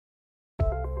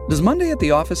Does Monday at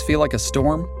the office feel like a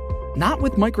storm? Not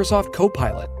with Microsoft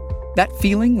Copilot. That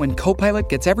feeling when Copilot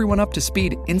gets everyone up to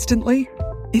speed instantly?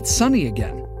 It's sunny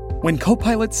again. When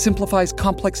Copilot simplifies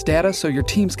complex data so your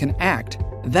teams can act,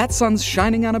 that sun's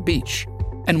shining on a beach.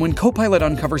 And when Copilot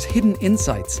uncovers hidden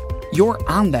insights, you're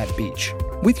on that beach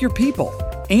with your people,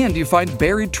 and you find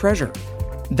buried treasure.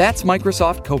 That's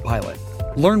Microsoft Copilot.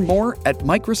 Learn more at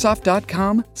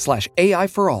Microsoft.com/AI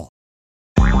for all.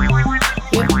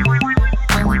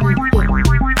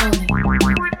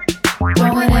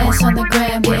 Throwing ass on the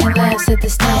gram, getting laughs at the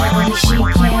stand. Only she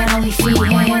can, only feet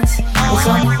hands.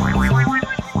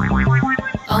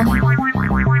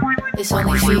 It's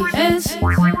only feet hands.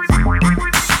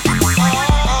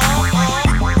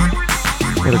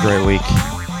 What a great week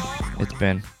it's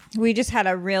been. We just had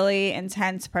a really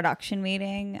intense production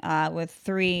meeting with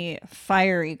 3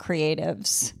 fiery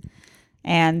creatives.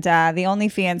 And the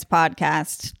OnlyFans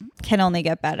podcast can only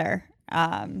get better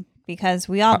because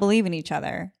we all believe in each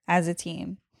other as a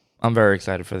team. I'm very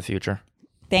excited for the future.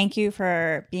 Thank you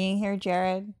for being here,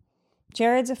 Jared.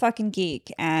 Jared's a fucking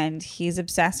geek, and he's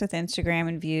obsessed with Instagram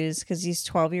and views because he's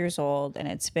 12 years old, and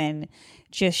it's been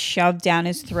just shoved down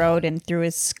his throat and through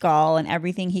his skull, and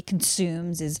everything he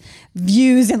consumes is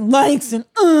views and likes and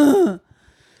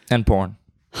And porn.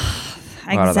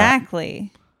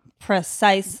 Exactly.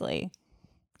 Precisely.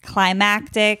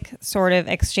 Climactic sort of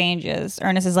exchanges.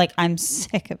 Ernest is like, I'm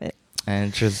sick of it. And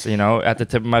it's just, at the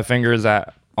tip of my fingers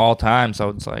at all times, so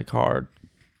it's like hard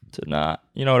to not.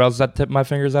 You know what else is at the tip of my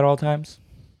fingers at all times?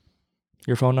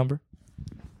 Your phone number.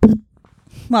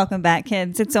 Welcome back,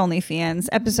 kids. It's OnlyFans,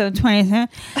 episode 20.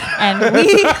 And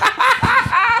we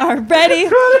are ready.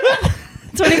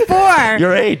 24.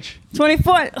 Your age.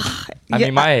 24.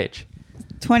 My age.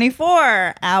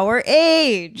 24, our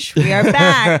age. We are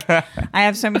back. I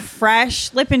have some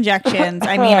fresh lip injections.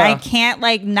 I mean, I can't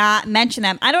not mention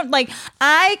them.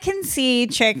 I can see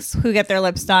chicks who get their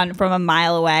lips done from a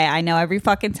mile away. I know every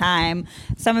fucking time.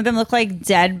 Some of them look like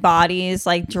dead bodies,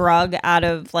 drug out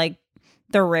of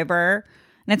the river.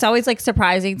 And it's always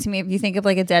surprising to me if you think of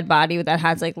a dead body that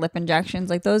has lip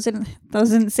injections. Those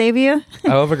didn't save you.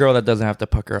 I love a girl that doesn't have to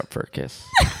pucker up for a kiss.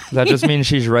 That just means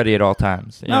she's ready at all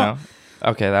times, you know?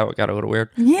 Okay, that got a little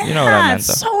weird. Yeah, you know what I meant,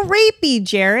 though. So rapey,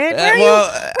 Jared.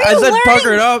 I said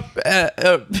pucker it up.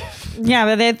 Yeah,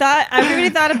 but everybody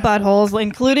thought of buttholes,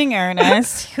 including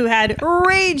Ernest, who had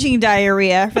raging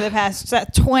diarrhea for the past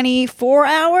 24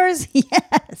 hours.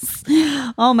 Yes.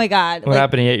 Oh my God. What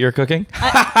happened? He ate your cooking?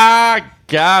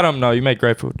 Got him. No, you make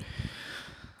great food.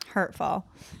 Hurtful.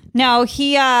 No,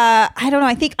 he, I don't know.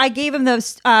 I think I gave him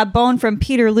the bone from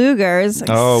Peter Luger's.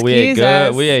 Oh, we ate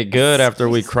good. We ate good after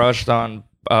we crushed on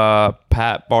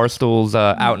Pat Barstool's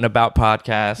Out and About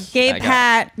podcast. Gay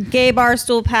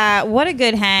Barstool Pat. What a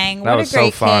good hang. That what was a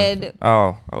great so fun. kid. Oh, a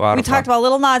lot of fun. We talked about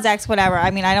Little Nas X, whatever.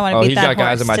 I mean, I don't want to beat that horse. He's got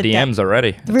guys in my DMs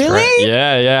already. Really?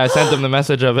 Yeah. I sent him the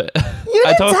message of it. You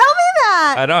didn't tell me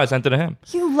that. I know. I sent it to him.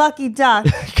 You lucky duck.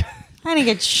 I didn't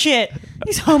get shit.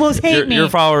 These homos hate me. Your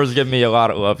followers give me a lot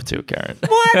of love too, Karen.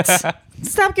 What?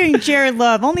 Stop giving Jared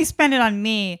love. Only spend it on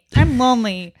me. I'm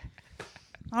lonely.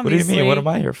 Obviously. What do you mean? What am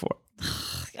I here for?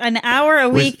 An hour a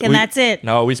week, and that's it.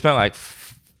 No, we spent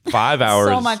 5 hours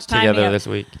so much time together this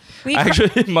week.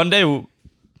 Actually, Monday.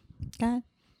 God.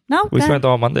 No, we spent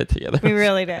all Monday together. We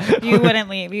really did. You wouldn't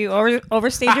leave. You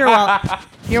overstayed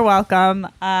you're welcome.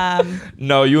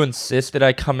 No, you insisted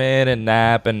I come in and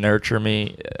nap and nurture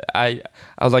me. I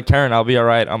was like, Karen, I'll be all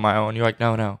right on my own. You're like,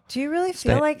 no. Do you really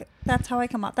feel like that's how I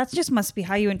come up? That just must be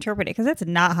how you interpret it, because that's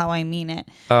not how I mean it.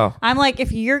 Oh. I'm like,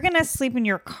 if you're going to sleep in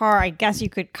your car, I guess you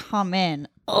could come in.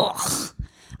 Ugh.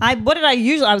 What did I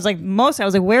usually? I was like,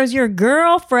 where's your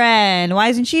girlfriend? Why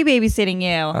isn't she babysitting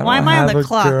you? Why am I on the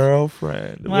clock?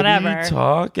 Girlfriend. Whatever. What are you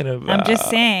talking about? I'm just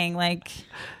saying, I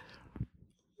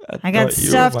got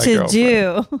stuff to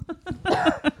do.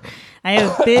 I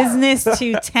have business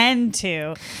to tend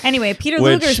to. Anyway, Peter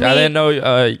Luger's. I didn't know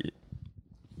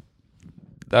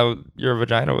that your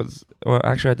vagina was. Well,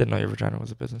 actually, I didn't know your vagina was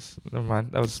a business. Never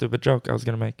mind. That was a stupid joke I was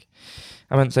gonna make.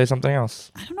 I meant to say something else.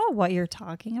 I don't know what you're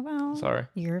talking about. Sorry.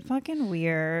 You're fucking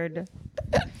weird.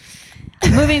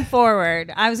 Moving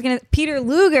forward, Peter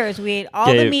Luger's, we ate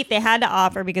all the meat they had to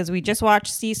offer because we just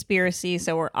watched Seaspiracy,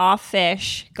 so we're off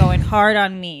fish, going hard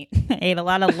on meat. Ate a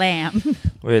lot of lamb.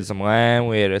 We had some lamb.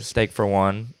 We had a steak for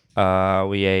one.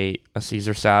 We ate a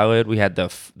Caesar salad. We had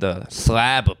the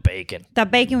slab of bacon. That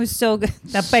bacon was so good.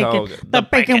 That So bacon. good. The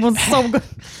bacon was so good.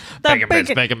 That Bacon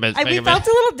bits, bacon bits, We bacon felt bits.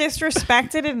 a little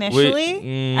disrespected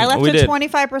initially. I left we a did.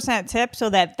 25% tip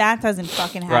so that doesn't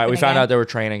fucking happen. Right, we found again. out they were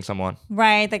training someone.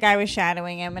 Right, the guy was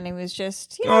shadowing him, and he was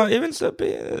just, you know, Oh, even so,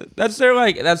 that's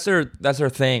their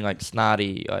thing, like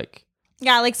snotty, like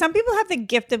yeah. Like some people have the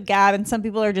gift of gab, and some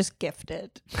people are just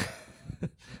gifted.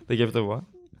 the gift of what?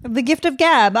 The gift of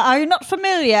gab. Are you not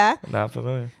familiar? Not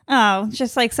familiar. Oh, it's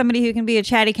just like somebody who can be a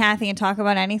chatty Cathy and talk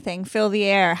about anything, fill the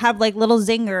air, have like little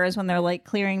zingers when they're like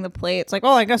clearing the plate. It's like,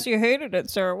 oh, I guess you hated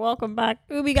it, sir. Welcome back.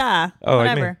 Ooby-ga. Oh,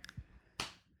 like me. Whatever.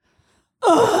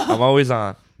 I'm always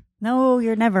on. No,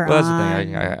 you're never Well, on. that's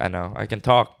the thing. I know I can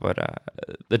talk, but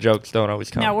the jokes don't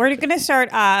always come. Now, we're going to start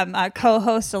a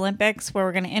co-host Olympics where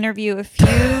we're going to interview a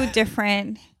few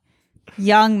different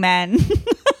young men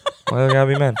Well, they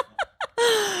gotta be men.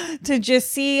 to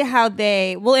just see how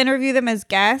we'll interview them as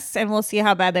guests and we'll see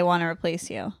how bad they want to replace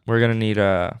you. We're gonna need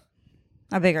A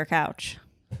bigger couch.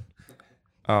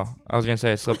 Oh, I was gonna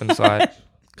say a slip and slide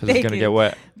because it's Thank gonna you. get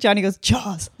wet. Johnny goes,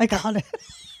 Jaws. I got it.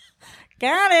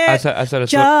 Got it. I said a slip.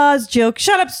 Jaws joke.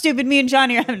 Shut up, stupid. Me and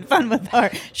Johnny are having fun with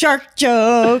our shark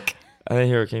joke. I didn't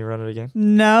hear it. Can you run it again?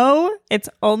 No, it's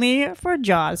only for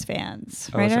Jaws fans.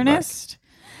 Oh, Right, listen back. Ernest?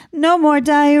 No more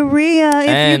diarrhea if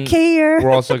And you care. We're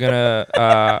also gonna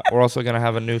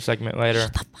have a new segment later.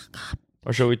 Shut the fuck up.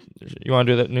 Or should we? You want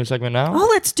to do the new segment now? Oh,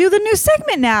 let's do the new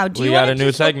segment now. Do we you got wanna a new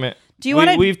just, segment. Do you want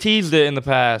to? We've teased it in the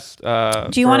past.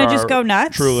 Do you want to just go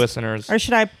nuts? True listeners. Or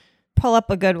should I pull up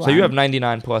a good one? So you have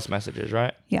 99 plus messages,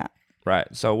 right? Yeah. Right.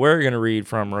 So we're gonna read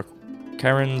from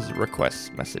Karen's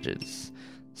request messages.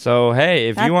 So hey,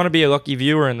 if you want to be a lucky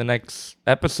viewer in the next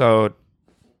episode,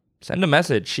 send a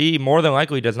message. She more than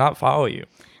likely does not follow you.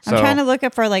 So I'm trying to look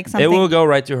up for like something. it will go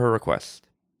right to her request.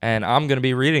 And I'm going to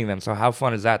be reading them. So how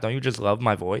fun is that? Don't you just love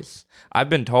my voice? I've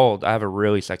been told I have a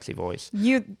really sexy voice.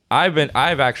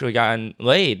 I've actually gotten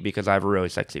laid because I have a really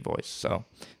sexy voice. So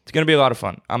it's going to be a lot of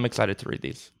fun. I'm excited to read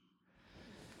these.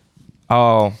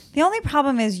 Oh, The only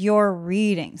problem is your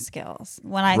reading skills.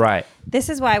 Right. This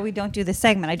is why we don't do this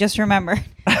segment. I just remembered.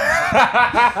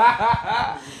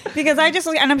 Because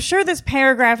and I'm sure this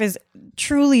paragraph is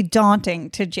truly daunting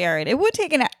to Jared. It would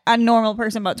take a normal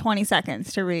person about 20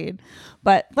 seconds to read.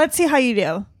 But let's see how you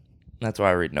do. that's why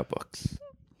I read notebooks.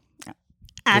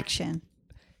 Action.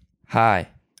 Hi.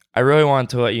 I really want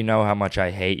to let you know how much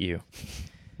I hate you.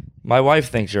 My wife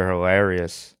thinks you're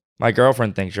hilarious. My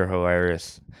girlfriend thinks you're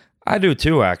hilarious. I do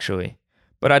too, actually.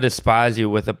 But I despise you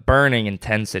with a burning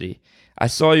intensity. I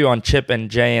saw you on Chip and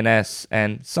J&S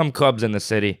and some clubs in the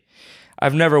city.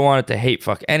 I've never wanted to hate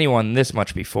fuck anyone this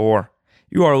much before.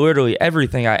 You are literally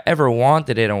everything I ever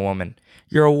wanted in a woman.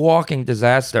 You're a walking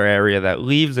disaster area that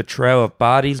leaves a trail of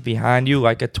bodies behind you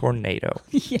like a tornado.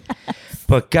 Yes.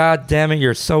 But god damn it,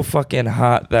 you're so fucking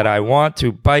hot that I want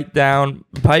to bite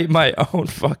my own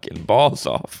fucking balls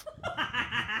off.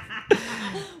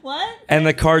 What? And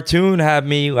the cartoon had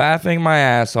me laughing my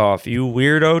ass off. You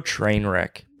weirdo train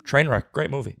wreck. Trainwreck, great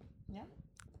movie.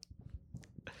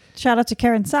 Shout out to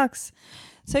Karen Sucks.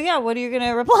 So yeah, what are you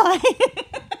gonna reply?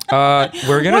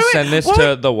 We're gonna send this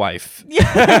to the wife.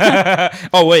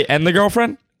 Oh wait, and the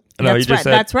girlfriend? No, he just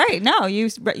said. That's right. No, you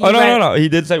Oh no. He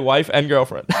did say wife and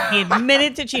girlfriend. He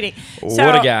admitted to cheating.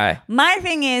 What a guy. My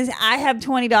thing is, I have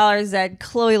 $20 that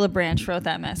Chloe LeBranch wrote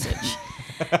that message.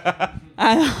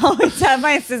 I always have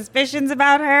my suspicions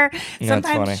about her.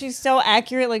 Sometimes funny. she's so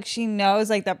accurate, like she knows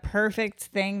like the perfect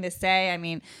thing to say. I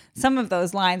mean, some of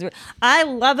those lines. I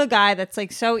love a guy that's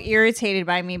like so irritated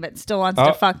by me, but still wants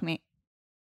to fuck me.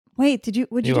 Wait,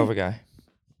 would you love a guy?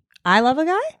 I love a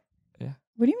guy? Yeah.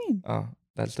 What do you mean? Oh,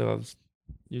 that's still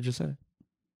you just said it.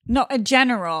 No, a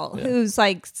general who's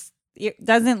like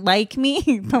doesn't like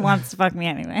me but wants to fuck me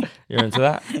anyway. You're into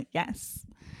that? Yes.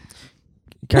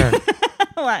 Karen,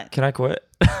 What? can I quit?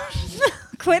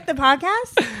 Quit the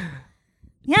podcast?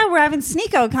 Yeah, we're having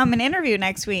Sneeko come and interview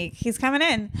next week. He's coming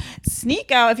in.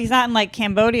 Sneeko, if he's not in like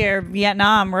Cambodia or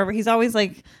Vietnam, wherever, he's always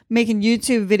like making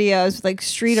YouTube videos with like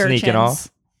street urchins. Sneaking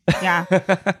off? Yeah.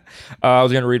 I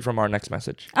was going to read from our next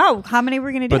message. Oh, how many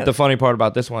we're going to do? But the funny part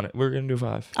about this one, we're going to do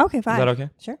 5. Okay, 5. Is that okay?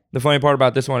 Sure. The funny part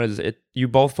about this one is you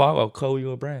both follow Chloe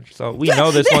LeBranch. So we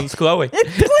know this one's Chloe.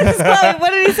 Chloe,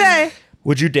 what did he say?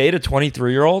 Would you date a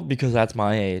 23-year-old? Because that's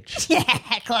my age. Yeah,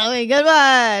 Chloe, good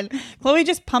one. Chloe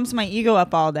just pumps my ego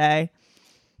up all day.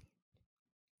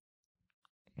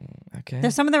 Okay.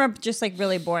 There's some of them are just like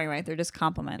really boring, right? They're just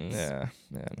compliments. Yeah,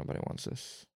 nobody wants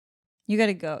this. You got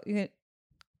to go.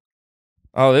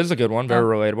 Oh, this is a good one. Very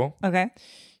relatable. Okay.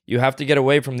 You have to get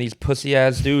away from these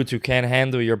pussy-ass dudes who can't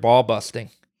handle your ball busting.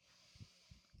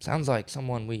 Sounds like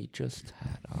someone we just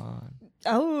had on.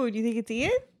 Oh, do you think it's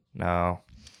Ian? No.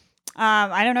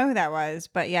 I don't know who that was,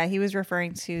 but yeah, he was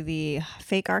referring to the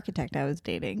fake architect I was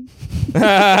dating. Oh.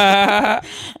 I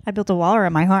built a wall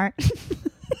around my heart.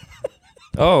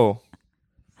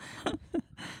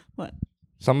 What?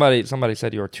 Somebody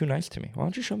said you were too nice to me. Why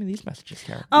don't you show me these messages,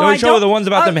 Karen? Oh, You always I show don't- the ones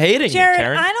about them hating Jared, you,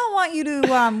 Karen. I don't want you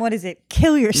to, what is it?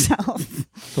 Kill yourself.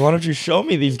 So why don't you show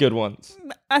me these good ones?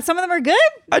 Some of them are good.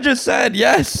 I just said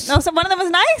yes. No, so one of them was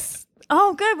nice.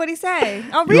 Oh, good. What'd he say?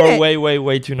 I'll read You are it. way, way,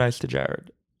 way too nice to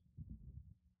Jared.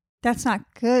 That's not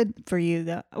good for you,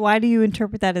 though. Why do you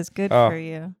interpret that as good Oh. for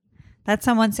you? That's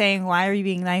someone saying, "Why are you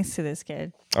being nice to this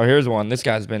kid?" Oh, here's one. He's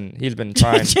been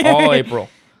trying Jared. all April.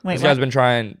 Wait, This what? guy's been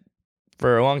trying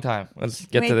for a long time. Let's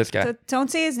get to Wait, this guy. so don't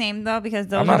say his name though, because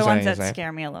those I'm are not the ones saying his that name.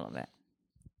 scare me a little bit.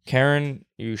 Karen,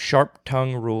 you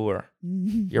sharp-tongued ruler.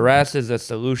 Your ass is a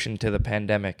solution to the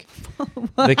pandemic.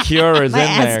 The cure is in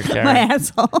there, Karen. My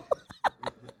asshole.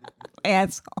 My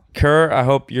asshole. Kerr, I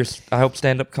hope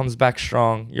stand-up comes back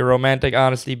strong. Your romantic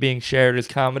honesty being shared is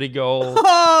comedy gold.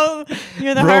 Oh,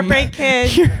 you're the heartbreak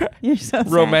kid. You're so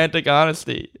sad. Romantic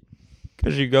honesty,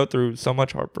 because you go through so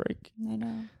much heartbreak. I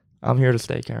know. I'm here to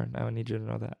stay, Karen. I need you to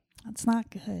know that. That's not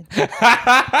good.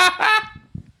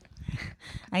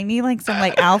 I need like some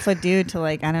like alpha dude to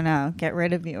like, I don't know, get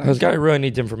rid of you. or This guy really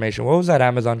needs information. What was that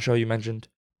Amazon show you mentioned?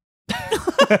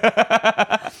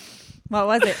 What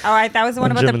was it? All right, that was the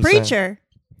one On about the Jim and Sam. preacher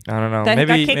I don't know. that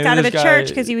maybe got kicked out of the this church guy-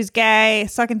 because he was gay,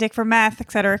 sucking dick for meth,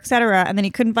 et cetera, and then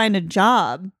he couldn't find a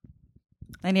job.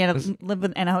 And he had to live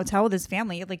in a hotel with his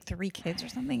family. He had like 3 kids or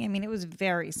something. I mean, it was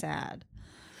very sad.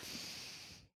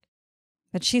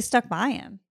 But she stuck by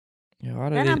him. Yeah, why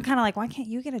did Then he- I'm kind of like, why can't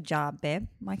you get a job, babe?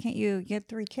 Why can't you get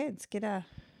 3 kids?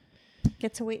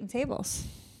 Get to waiting tables.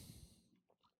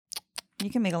 You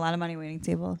can make a lot of money waiting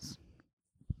tables.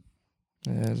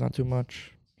 Yeah, it's not too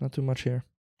much. Not too much here.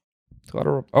 It's a lot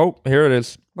of. Oh, here it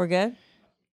is. We're good.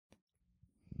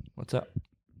 What's up?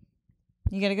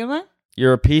 You get a good one?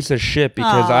 You're a piece of shit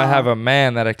because I Aw. have a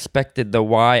man that expected the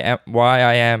why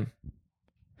I am.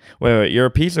 Wait. You're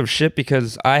a piece of shit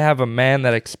because I have a man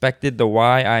that expected the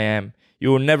why I am. You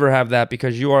will never have that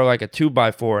because you are like a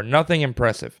 2x4. Nothing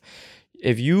impressive.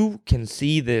 If you can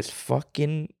see this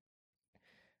fucking.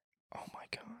 Oh my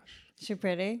gosh. She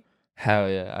pretty? Hell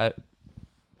yeah.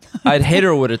 I'd hit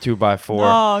her with a 2x4.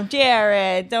 Oh,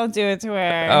 Jared, don't do it to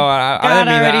her. Oh, I God didn't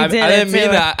mean already that. did I it didn't mean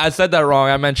to that. I said that wrong.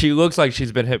 I meant she looks like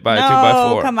she's been hit by a no,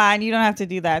 2x4. come on. You don't have to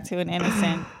do that to an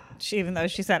innocent. Even though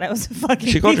she said I was a fucking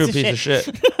She called you a piece piece of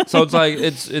shit. So it's like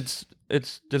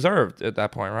it's deserved at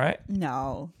that point, right?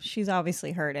 No, she's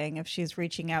obviously hurting if she's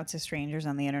reaching out to strangers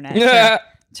on the internet Yeah.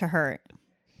 to hurt.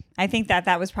 I think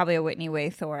that was probably a Whitney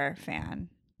Way Thor fan.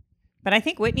 But I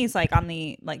think Whitney's like on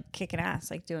the like kicking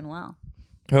ass, like doing well.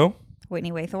 Who?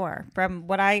 Whitney Way Thor. From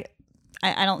what I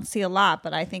don't see a lot,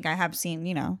 but I think I have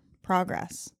seen,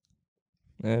 progress.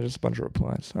 Yeah, just a bunch of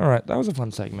replies. All right, that was a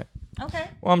fun segment. Okay.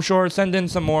 Well, I'm sure send in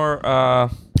some more. Oh,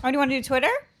 do you want to do Twitter?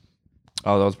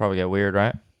 Oh, those probably get weird,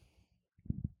 right?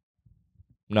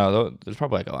 No, there's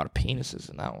probably like a lot of penises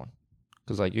in that one,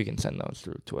 because like you can send those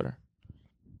through Twitter.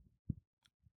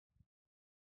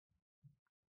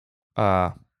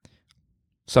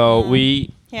 So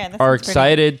we Yeah, that are sounds pretty.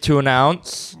 excited to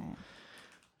announce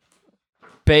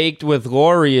Baked with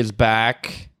Lori is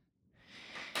back.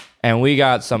 And we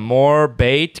got some more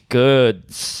baked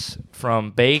goods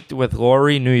from Baked with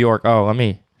Lori, New York. Oh, let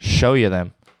me show you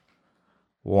them.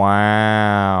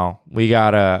 Wow. We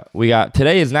got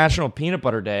today is National Peanut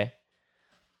Butter Day.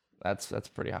 That's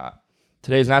pretty hot.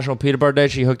 Today's National Peanut Butter Day.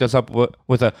 She hooked us up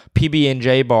with a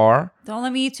PB&J bar. Don't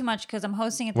let me eat too much because I'm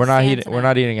hosting at the We're not stand eating. We're tonight.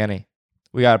 not eating any.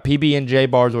 We got PB&J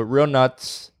bars with real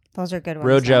nuts, Those are good ones.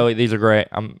 real though. jelly. These are great.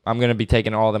 I'm gonna be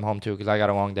taking all of them home too because I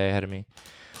got a long day ahead of me.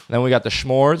 Then we got the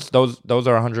s'mores. Those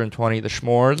are 120. The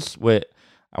s'mores with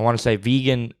I want to say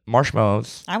vegan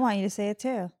marshmallows. I want you to say it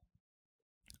too.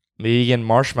 Vegan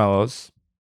marshmallows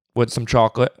with some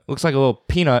chocolate. Looks like a little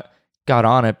peanut got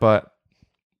on it, but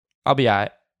I'll be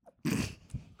alright.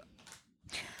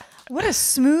 What a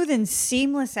smooth and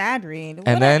seamless ad read.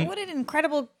 What an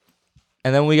incredible.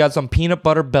 And then we got some peanut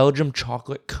butter Belgium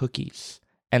chocolate cookies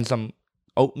and some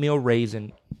oatmeal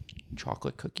raisin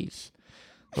chocolate cookies.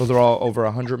 Those are all over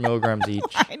 100 milligrams each.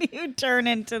 Why do you turn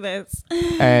into this?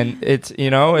 And it's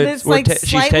This like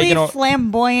slightly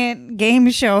flamboyant game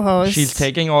show host. She's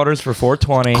taking orders for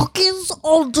 420. cookies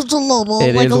all delightful.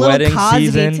 It like is a little wedding Cosby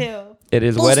season. Too. It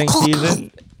is wedding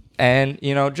season. And,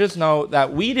 just know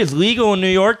that weed is legal in New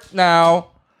York now.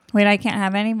 Wait, I can't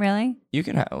have any, really? You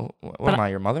can have. What am I,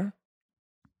 your mother?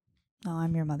 No,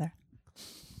 I'm your mother.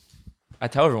 I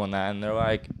tell everyone that, and they're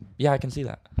like, "Yeah, I can see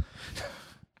that."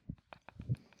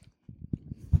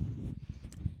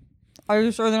 Are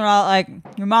you sure they're not like,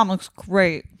 your mom looks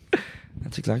great?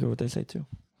 That's exactly what they say too.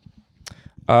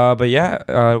 But yeah,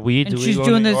 And she's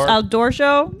doing this outdoor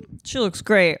show. She looks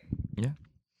great. Yeah.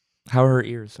 How are her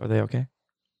ears? Are they okay?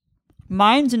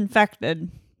 Mine's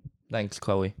infected. Thanks,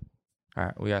 Chloe. All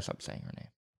right, we gotta stop saying her name.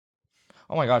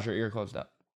 Oh my gosh, her ear closed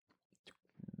up.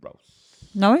 Gross.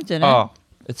 No, it didn't. Oh,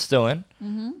 it's still in?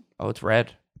 Mm-hmm. Oh, it's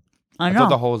red. I thought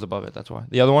the know. hole is above it. That's why.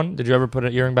 The other one, did you ever put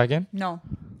an earring back in? No.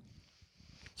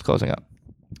 It's closing up.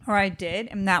 Or I did,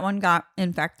 and that one got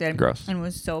infected. Gross. And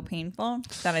was so painful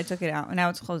that I took it out, and now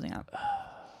it's closing up.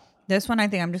 This one, I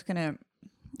think I'm just gonna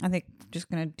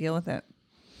deal with it.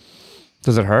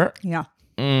 Does it hurt? Yeah.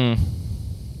 Mm.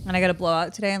 And I got a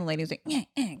blowout today, and the lady was like,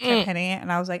 kept hitting it,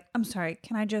 and I was like, I'm sorry,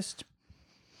 can I just?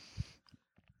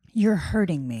 You're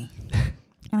hurting me,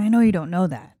 and I know you don't know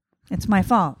that. It's my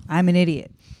fault. I'm an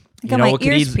idiot. I got my ears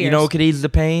pierced. You know what could ease the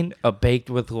pain? A Baked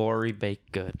with Lori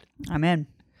baked good. I'm in.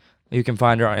 You can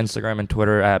find her on Instagram and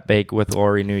Twitter at Bake with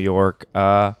Lori New York.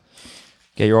 Get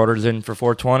your orders in for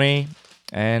 420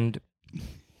 and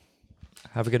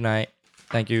have a good night.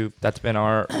 Thank you. That's been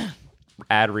our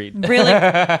ad read. Really?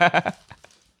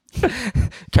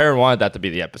 Karen wanted that to be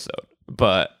the episode,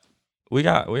 but we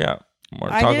got more to talk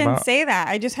about. I didn't say that.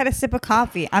 I just had a sip of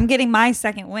coffee. I'm getting my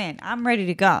second win. I'm ready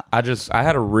to go. I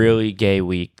had a really gay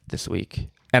week this week,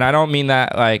 and I don't mean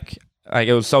that like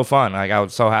it was so fun. Like I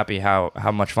was so happy how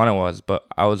much fun it was, but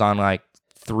I was on like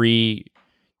 3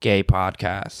 gay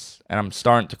podcasts, and I'm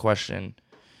starting to question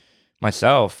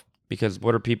myself because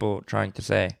what are people trying to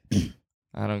say?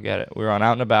 I don't get it. We were on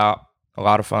Out and About, a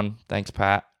lot of fun. Thanks,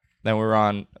 Pat. Then we were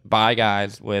on Bye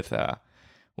Guys with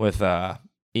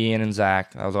Ian and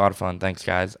Zach. That was a lot of fun. Thanks,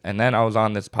 guys. And then I was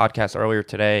on this podcast earlier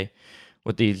today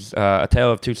with these A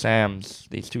Tale of Two Sams.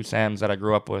 These 2 Sams that I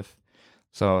grew up with.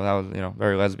 So that was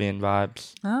very lesbian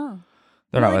vibes. Oh,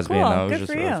 they're really not lesbian cool. though. It was Good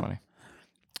just for really you. funny.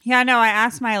 Yeah, no, I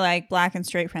asked my like black and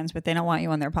straight friends, but they don't want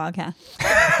you on their podcast.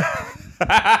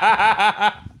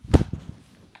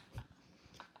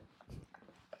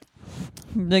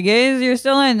 The gays, you're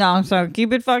still in now, so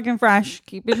keep it fucking fresh.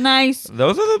 Keep it nice.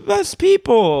 Those are the best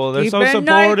people. They're Keep so it supportive.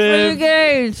 nice for the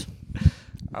gays.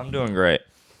 I'm doing great.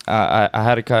 I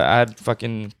had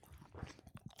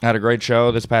a great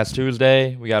show this past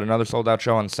Tuesday. We got another sold out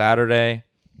show on Saturday.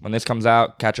 When this comes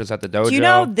out, catch us at the dojo. Do you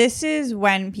know this is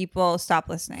when people stop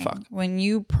listening? Fuck. When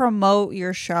you promote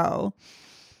your show,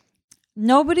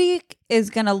 nobody is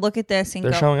gonna look at this and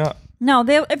They're go, showing up. No,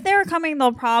 if they're coming,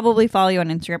 they'll probably follow you on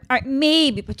Instagram. All right,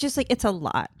 maybe, but just like it's a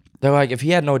lot. They're like, if he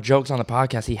had no jokes on the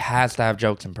podcast, he has to have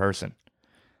jokes in person.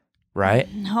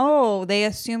 Right? No, they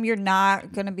assume you're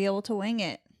not going to be able to wing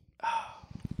it.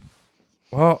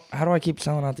 Well, how do I keep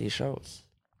selling out these shows?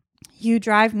 You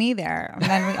drive me there, and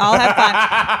then we all have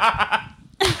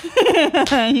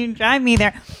fun. You drive me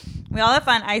there. We all have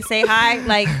fun. I say hi.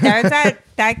 Like, there's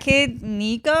that kid,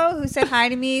 Nico, who said hi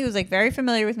to me, who's like very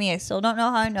familiar with me. I still don't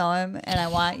know how I know him, and I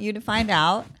want you to find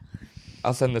out.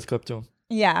 I'll send this clip to him.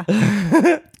 Yeah.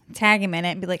 Tag him in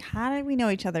it and be like, how did we know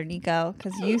each other, Nico?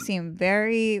 Because you seem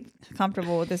very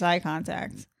comfortable with this eye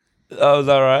contact. Oh, is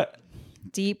that right?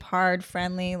 Deep, hard,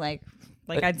 friendly, like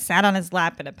I'd sat on his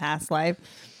lap in a past life.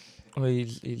 Well,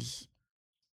 he's.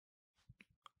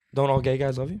 Don't all gay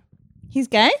guys love you? He's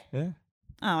gay? Yeah.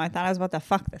 Oh, I thought I was about to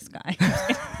fuck this guy.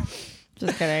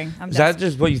 Just kidding. Is that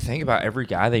just what you think about every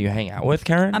guy that you hang out with,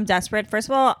 Karen? I'm desperate. First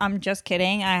of all, I'm just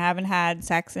kidding. I haven't had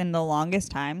sex in the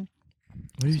longest time.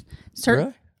 What are you,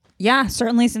 really? Yeah,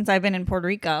 certainly since I've been in Puerto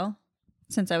Rico.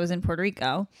 Since I was in Puerto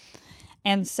Rico.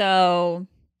 And so...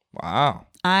 Wow.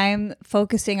 I'm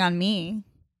focusing on me.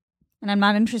 And I'm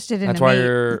not interested in That's why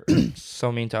you're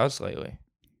so mean to us lately.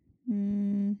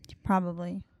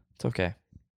 Probably. It's okay.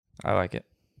 I like it.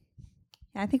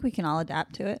 Yeah, I think we can all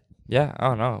adapt to it. Yeah.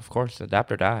 Oh, no. Of course.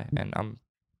 Adapt or die. And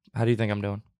how do you think I'm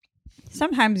doing?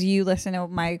 Sometimes you listen to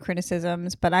my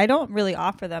criticisms, but I don't really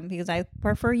offer them because I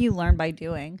prefer you learn by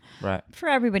doing. Right. For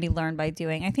everybody learn by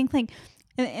doing. I think like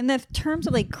in the terms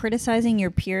of like criticizing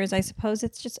your peers, I suppose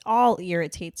it's just all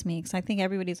irritates me because I think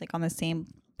everybody's like on the same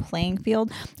playing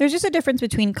field. There's just a difference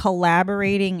between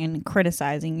collaborating and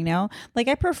criticizing, you know? Like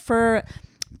I prefer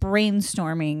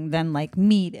brainstorming than like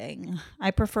meeting.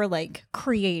 I prefer like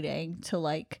creating to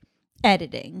like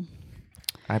editing.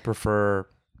 I prefer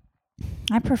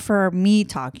me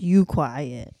talk, you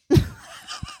quiet.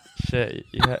 Shit.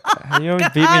 You always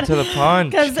beat me to the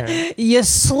punch. Because you're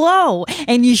slow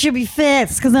and you should be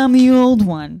fast because I'm the old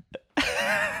one.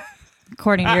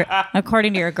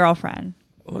 according to your girlfriend.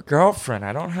 What girlfriend?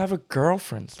 I don't have a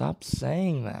girlfriend. Stop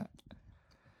saying that.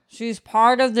 She's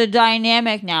part of the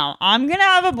dynamic now. I'm going to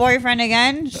have a boyfriend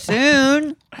again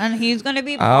soon, and he's going to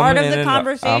be part of the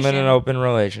conversation. I'm in an open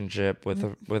relationship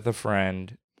with a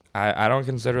friend. I don't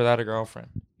consider that a girlfriend.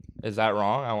 Is that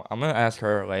wrong? I'm going to ask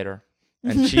her later.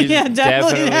 And she's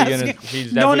definitely going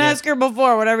to... Don't ask her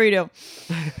before, whatever you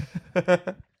do.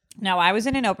 No, I was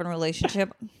in an open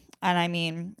relationship, and I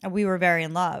mean, we were very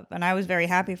in love, and I was very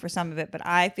happy for some of it, but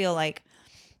I feel like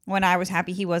when I was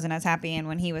happy, he wasn't as happy, and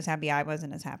when he was happy, I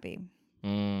wasn't as happy.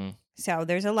 So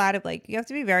there's a lot of like, you have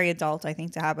to be very adult, I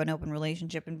think, to have an open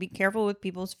relationship and be careful with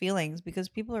people's feelings because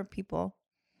people are people.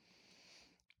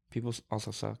 People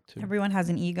also suck too. Everyone has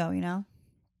an ego, you know?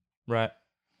 Right.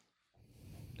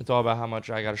 It's all about how much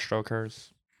I got to stroke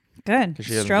hers. Good.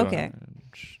 Stroke it.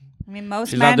 I mean,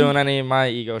 she's not doing any of my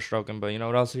ego stroking, but you know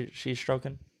what else she's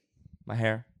stroking? My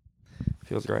hair.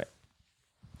 Feels great.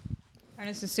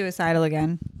 Ernest is suicidal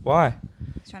again. Why?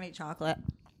 He's trying to eat chocolate.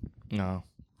 No.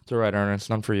 It's all right, Ernest.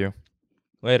 None for you.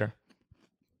 Later.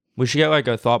 We should get like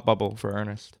a thought bubble for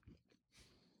Ernest.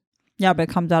 Yeah, but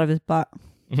it comes out of his butt.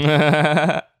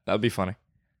 That'd be funny.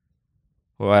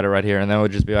 We'll add it right here, and then it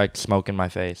would just be like smoke in my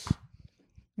face.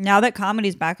 Now that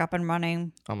comedy's back up and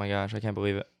running. Oh my gosh, I can't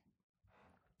believe it.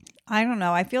 I don't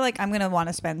know. I feel like I'm going to want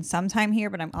to spend some time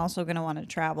here, but I'm also going to want to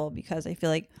travel because I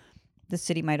feel like the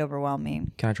city might overwhelm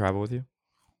me. Can I travel with you?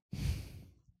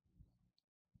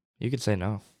 You could say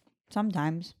no.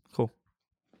 Sometimes. Cool.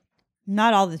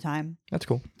 Not all the time. That's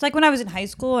cool. It's like when I was in high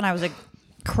school and I was like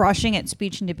crushing at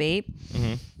speech and debate.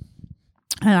 Mm-hmm.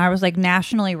 And I was like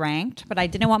nationally ranked, but I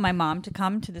didn't want my mom to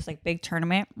come to this like big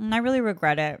tournament. And I really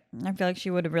regret it. I feel like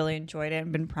she would have really enjoyed it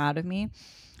and been proud of me.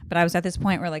 But I was at this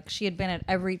point where like she had been at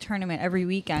every tournament every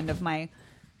weekend of my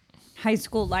high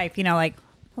school life. You know, like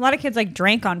a lot of kids like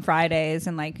drank on Fridays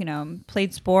and like, you know,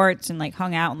 played sports and like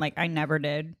hung out and like I never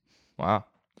did. Wow.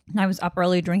 And I was up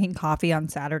early drinking coffee on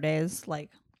Saturdays, like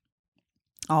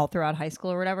all throughout high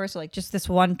school or whatever. So like just this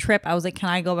one trip, I was like, can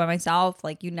I go by myself?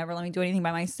 Like you never let me do anything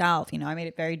by myself. You know, I made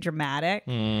it very dramatic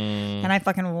and I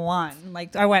fucking won.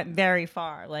 Like I went very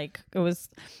far. Like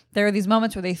there are these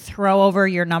moments where they throw over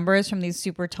your numbers from these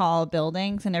super tall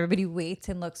buildings and everybody waits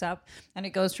and looks up and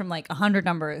it goes from like 100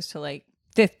 numbers to like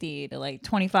 50 to like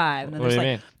 25. And then there's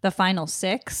like the final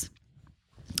 6.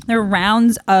 There are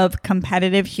rounds of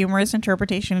competitive humorous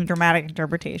interpretation and dramatic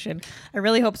interpretation. I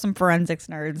really hope some forensics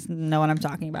nerds know what I'm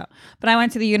talking about. But I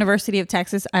went to the University of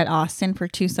Texas at Austin for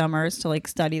 2 summers to like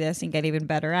study this and get even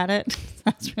better at it.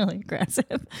 That's really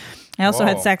aggressive. I also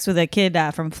had sex with a kid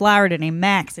from Florida named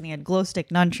Max, and he had glow stick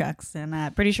nunchucks,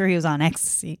 and pretty sure he was on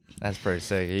ecstasy. That's pretty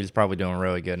sick. He's probably doing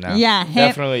really good now. Yeah.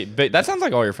 Definitely. But that sounds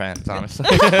like all your fans, honestly.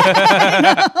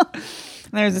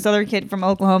 There's this other kid from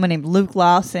Oklahoma named Luke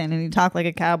Lawson, and he talked like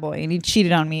a cowboy, and he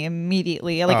cheated on me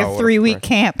immediately at like a 3-week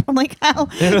camp. I'm like, how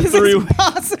is this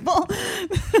possible?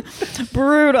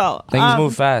 Brutal. Things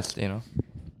move fast, you know.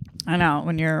 I know.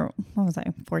 When you're,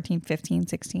 14, 15,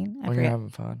 16? When you're having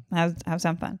fun. Have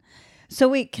some fun. So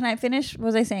wait, can I finish? What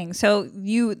was I saying? So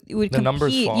you would compete.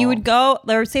 Numbers fall. You would go,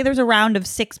 say there's a round of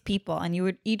 6 people, and you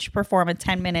would each perform a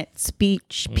 10-minute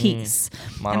speech piece.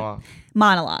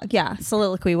 Monologue, yeah,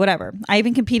 soliloquy, whatever. I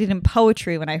even competed in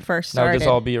poetry when I first started. Now, would this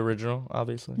all be original,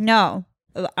 obviously? No,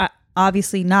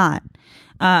 obviously not.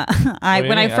 When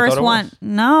I first won,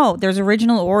 no, there's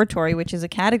original oratory, which is a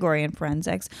category in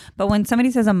forensics. But when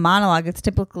somebody says a monologue, it's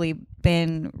typically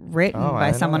been written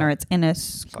by someone, or it's in a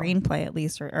screenplay at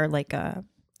least, or like a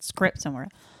script somewhere.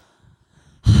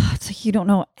 It's like you don't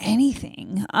know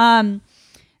anything.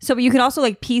 So you could also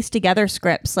like piece together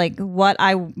scripts. Like what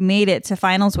I made it to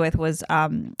finals with was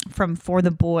from For the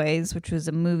Boys, which was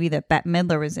a movie that Bette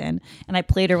Midler was in. And I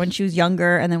played her when she was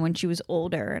younger and then when she was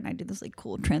older. And I did this like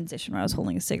cool transition where I was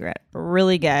holding a cigarette.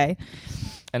 Really gay.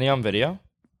 Any on video?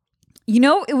 You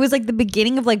know, it was like the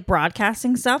beginning of like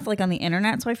broadcasting stuff like on the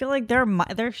internet. So I feel like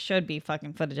there should be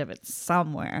fucking footage of it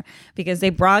somewhere because they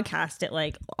broadcast it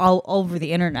like all over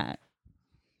the internet.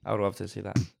 I would love to see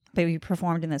that. But you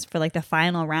performed in this for like the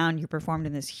final round. You performed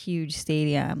in this huge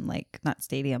stadium, like not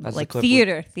stadium, but like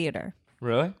theater.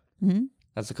 Really? Mm-hmm.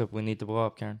 That's the clip we need to blow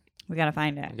up, Karen. We gotta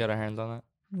find it. We got our hands on that.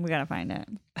 We gotta find it.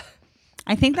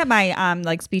 I think that my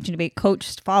like speech and debate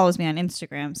coach follows me on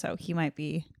Instagram, so he might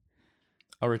be.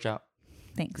 I'll reach out.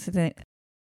 Thanks. I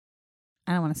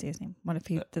don't want to say his name. What if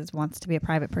he wants to be a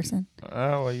private person?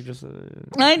 Oh, well, you just.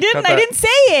 I didn't say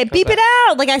it. Beep it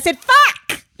out. Like I said,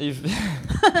 fuck. You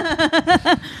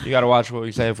gotta watch what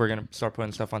we say if we're gonna start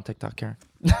putting stuff on TikTok, Karen.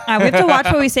 We have to watch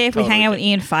what we say if we hang out with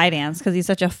Ian Fidance because he's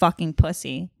such a fucking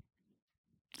pussy.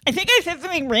 I think I said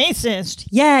something racist.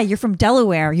 Yeah, you're from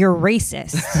Delaware. You're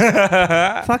racist.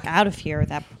 Fuck out of here with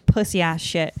that pussy ass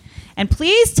shit. And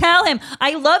please tell him,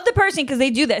 I love the person because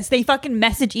they do this. They fucking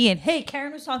message Ian, hey,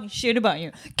 Karen was talking shit about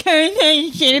you. Karen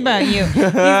saying shit about you.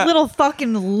 These little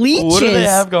fucking leeches. What do they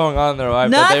have going on in their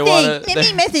life? Nothing. That Let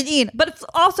me message Ian. But it's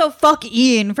also fuck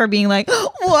Ian for being like,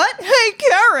 what? Hey,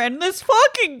 Karen, this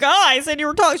fucking guy said you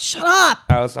were talking. Shut up.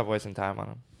 I'll stop wasting time on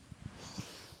him.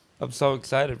 I'm so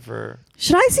excited for...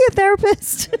 Should I see a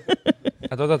therapist?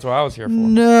 I thought that's what I was here for.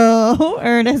 No,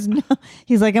 Ernest, no.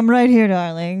 He's like, I'm right here,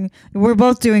 darling. We're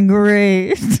both doing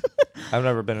great. I've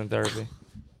never been in therapy.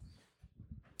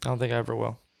 I don't think I ever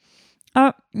will.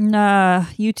 Oh, nah.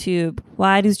 YouTube.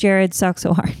 Why does Jared suck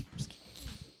so hard?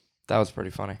 That was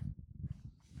pretty funny.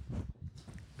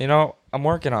 You know, I'm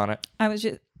working on it. I was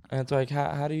just... And it's like,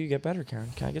 how do you get better,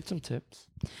 Karen? Can I get some tips?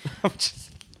 I'm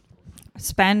just...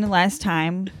 Spend less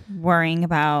time worrying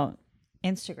about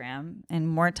Instagram and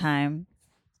more time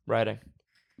writing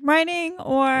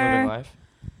or living life.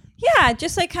 Yeah,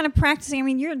 just like kind of practicing. I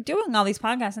mean, you're doing all these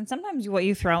podcasts and sometimes what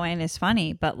you throw in is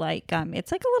funny, but like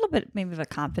it's like a little bit maybe of a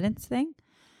confidence thing.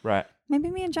 Right.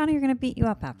 Maybe me and Johnny are going to beat you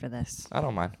up after this. I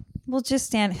don't mind. We'll just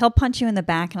stand. He'll punch you in the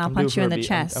back and I'll punch you in the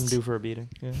chest. I'm due for a beating.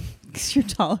 Yeah. Because you're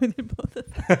taller than both of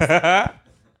us.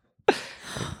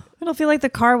 It'll feel like the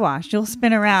car wash. You'll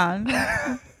spin around.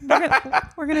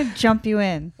 We're gonna jump you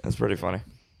in. That's pretty funny.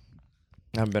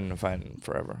 I've been in a fight in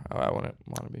forever. I wouldn't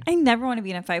want to be. I never want to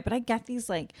be in a fight, but I get these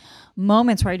like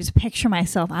moments where I just picture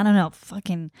myself. I don't know,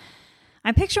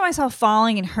 I picture myself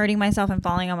falling and hurting myself and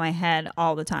falling on my head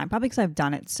all the time. Probably because I've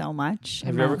done it so much.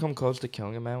 Have you ever come close to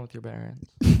killing a man with your bare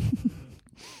hands?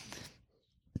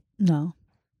 No.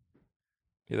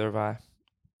 Either have I.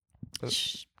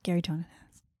 Shh, Gary Tonin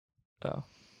has. Oh.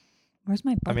 Where's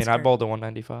my butt I mean, skirt? I bowled a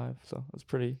 195, so it's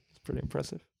pretty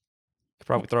impressive. Could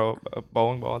probably throw a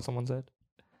bowling ball at someone's head.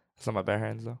 It's not my bare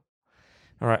hands, though.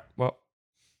 All right, well,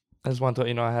 I just want to let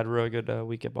you know I had a really good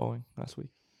week at bowling last week.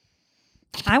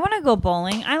 I want to go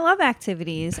bowling. I love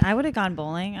activities. I would have gone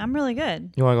bowling. I'm really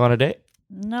good. You want to go on a date?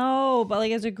 No, but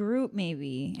like as a group,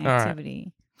 maybe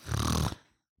activity. Right.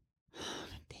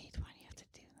 Date? Why do you have to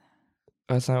do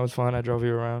that? Last night was fun. I drove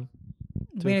you around.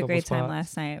 We had a great time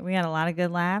last night. We had a lot of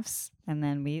good laughs, and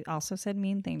then we also said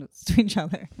mean things to each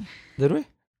other. Did we?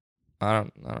 I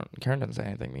don't. Karen doesn't say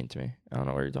anything mean to me. I don't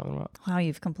know what you're talking about. Wow,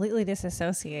 you've completely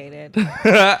disassociated.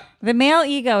 The male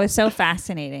ego is so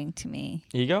fascinating to me.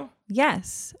 Ego?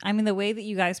 Yes. I mean, the way that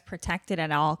you guys protect it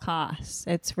at all costs.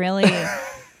 It's really,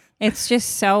 it's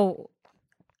just so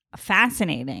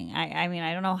fascinating. I mean,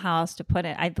 I don't know how else to put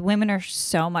it. The women are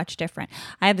so much different.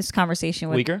 I had this conversation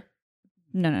with... Weaker?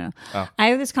 No. Oh. I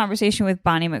have this conversation with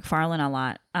Bonnie McFarlane a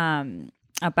lot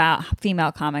about female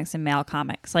comics and male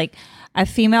comics. Like, a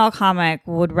female comic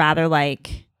would rather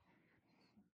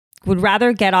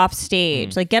get off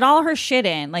stage, like get all her shit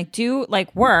in, like do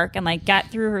like work and like get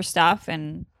through her stuff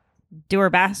and do her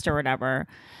best or whatever.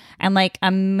 And like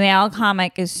a male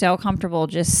comic is so comfortable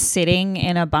just sitting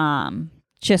in a bomb,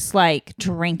 just like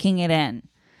drinking it in.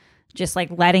 Just like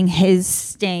letting his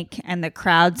stink and the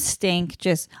crowd stink,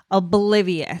 just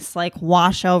oblivious, like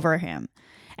wash over him.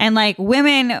 And like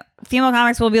female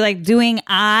comics will be like doing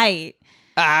I,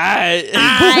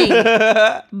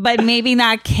 but maybe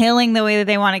not killing the way that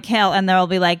they want to kill. And they'll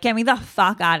be like, get me the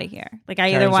fuck out of here. Like I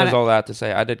Karen either want says all that to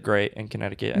say I did great in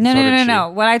Connecticut. And No.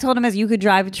 What I told him is you could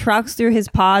drive trucks through his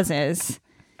pauses,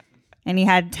 and he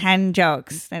had 10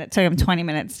 jokes, and it took him 20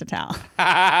 minutes to tell.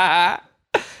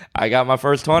 I got my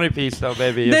first 20 piece though,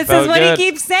 baby. This is what he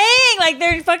keeps saying. Like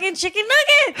they're fucking chicken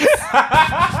nuggets.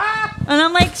 And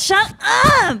I'm like, shut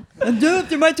up. I do it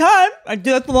through my time. I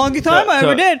do it the longest time I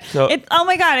ever did. Oh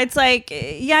my God. It's like,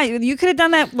 yeah, you could have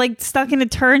done that like stuck in a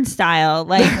turnstile.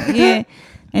 Like, yeah,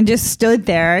 and just stood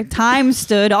there. Time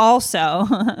stood also.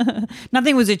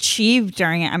 Nothing was achieved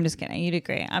during it. I'm just kidding. You did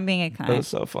great. I'm being a kind. That was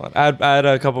so fun. I had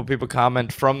a couple people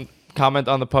comment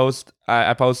on the post.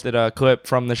 I posted a clip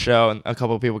from the show, and a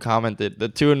couple of people commented. The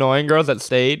two annoying girls that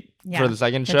stayed for the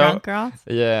second show. Drunk girls?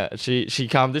 Yeah, she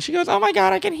commented. She goes, "Oh my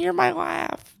God, I can hear my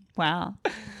laugh." Wow.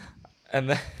 And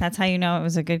then that's how you know it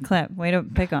was a good clip. Way to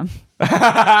pick them.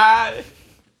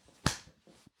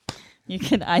 You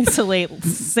can isolate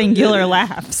singular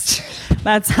laughs.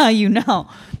 That's how you know.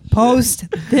 Post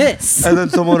this. And then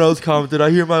someone else commented, "I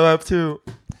hear my laugh too."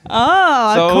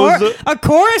 Oh, so a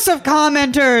chorus of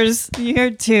commenters. You hear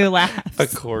two laughs. A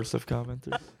chorus of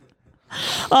commenters.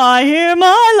 I hear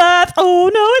my laugh.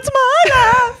 Oh no, it's my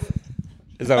laugh.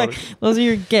 Is that like, those are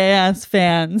your gay ass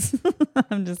fans?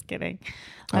 I'm just kidding.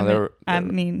 Oh, don't let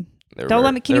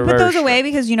me. Can you put those away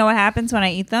because you know what happens when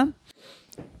I eat them?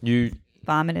 You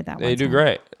vomited that one. They do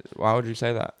great. Why would you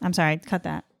say that? I'm sorry. Cut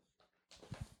that.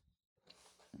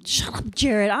 Shut up,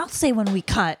 Jared. I'll say when we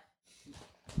cut.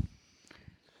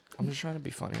 I'm just trying to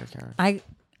be funnier, Karen.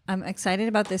 I'm excited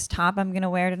about this top I'm going to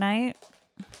wear tonight.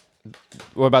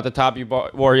 What about the top you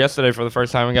wore yesterday for the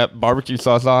first time and got barbecue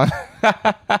sauce on?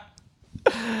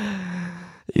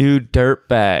 You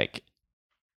dirtbag.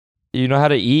 You know how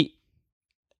to eat?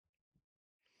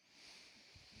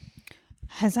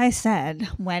 As I said,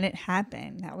 when it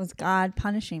happened, that was God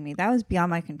punishing me. That was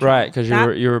beyond my control. Right, because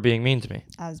you were being mean to me.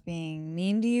 I was being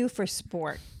mean to you for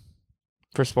sport.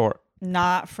 For sport.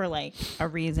 Not for like a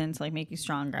reason to like make you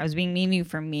stronger. I was being mean to you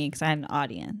for me because I had an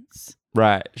audience.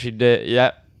 Right. She did.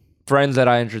 Yeah. Friends that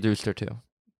I introduced her to.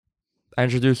 I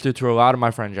introduced her to a lot of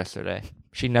my friends yesterday.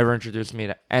 She never introduced me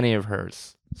to any of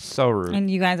hers. So rude.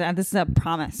 And you guys, this is a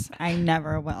promise. I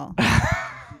never will.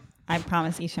 I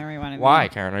promise each and every one of you. Why,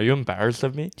 Karen? Are you embarrassed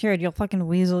of me? Jared, you'll fucking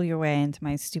weasel your way into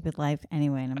my stupid life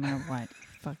anyway, no matter what.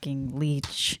 Fucking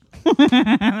leech.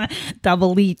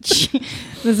 Double leech.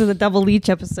 This is a double leech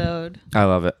episode. I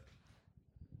love it.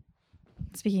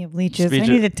 Speaking of leeches, I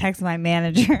need to text my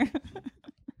manager.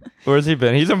 Where's he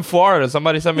been? He's in Florida.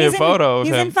 Somebody sent me a photo of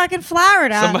him. He's in fucking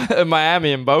Florida. Somebody in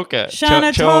Miami and Boca. Chilling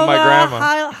with Shanatoga, my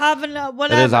grandma. having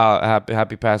whatever. It is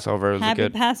happy Passover. It was Happy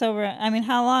good. Passover. I mean,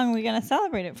 how long are we going to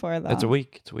celebrate it for, though? It's a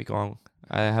week. It's a week long.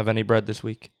 I have any bread this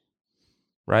week.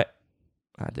 Right?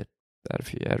 I did. I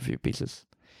had a few pieces.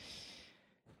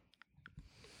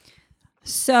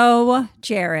 So,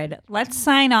 Jared, let's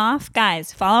sign off.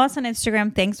 Guys, follow us on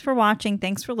Instagram. Thanks for watching.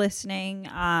 Thanks for listening.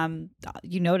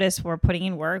 You notice we're putting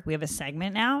in work. We have a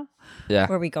segment now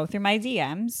where we go through my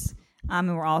DMs.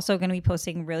 And we're also going to be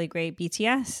posting really great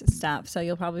BTS stuff. So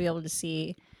you'll probably be able to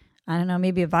see, I don't know,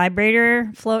 maybe a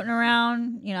vibrator floating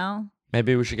around, you know.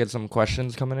 Maybe we should get some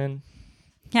questions coming in.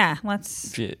 Yeah,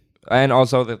 let's... And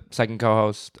also the second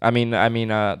co-host. I mean, the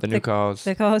new co-host.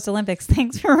 The co-host Olympics.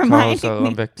 Thanks for reminding me.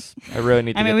 Olympics. I really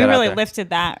need to get that out there. we really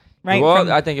lifted that, right?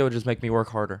 Well, I think it would just make me work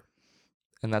harder.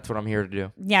 And that's what I'm here to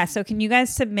do. Yeah, so can you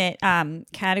guys submit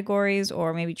categories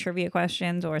or maybe trivia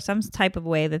questions or some type of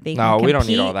way that they can compete? No, we don't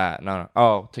need all that. No.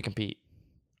 Oh, to compete.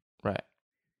 Right.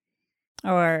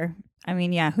 Or, I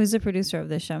mean, yeah, who's the producer of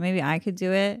this show? Maybe I could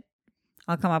do it.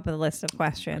 I'll come up with a list of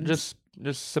questions.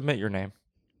 Just submit your name.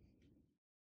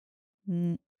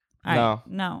 No.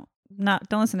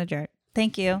 Don't listen to Jared.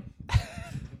 Thank you.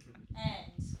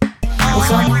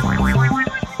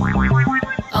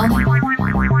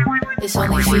 It's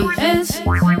only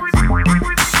she.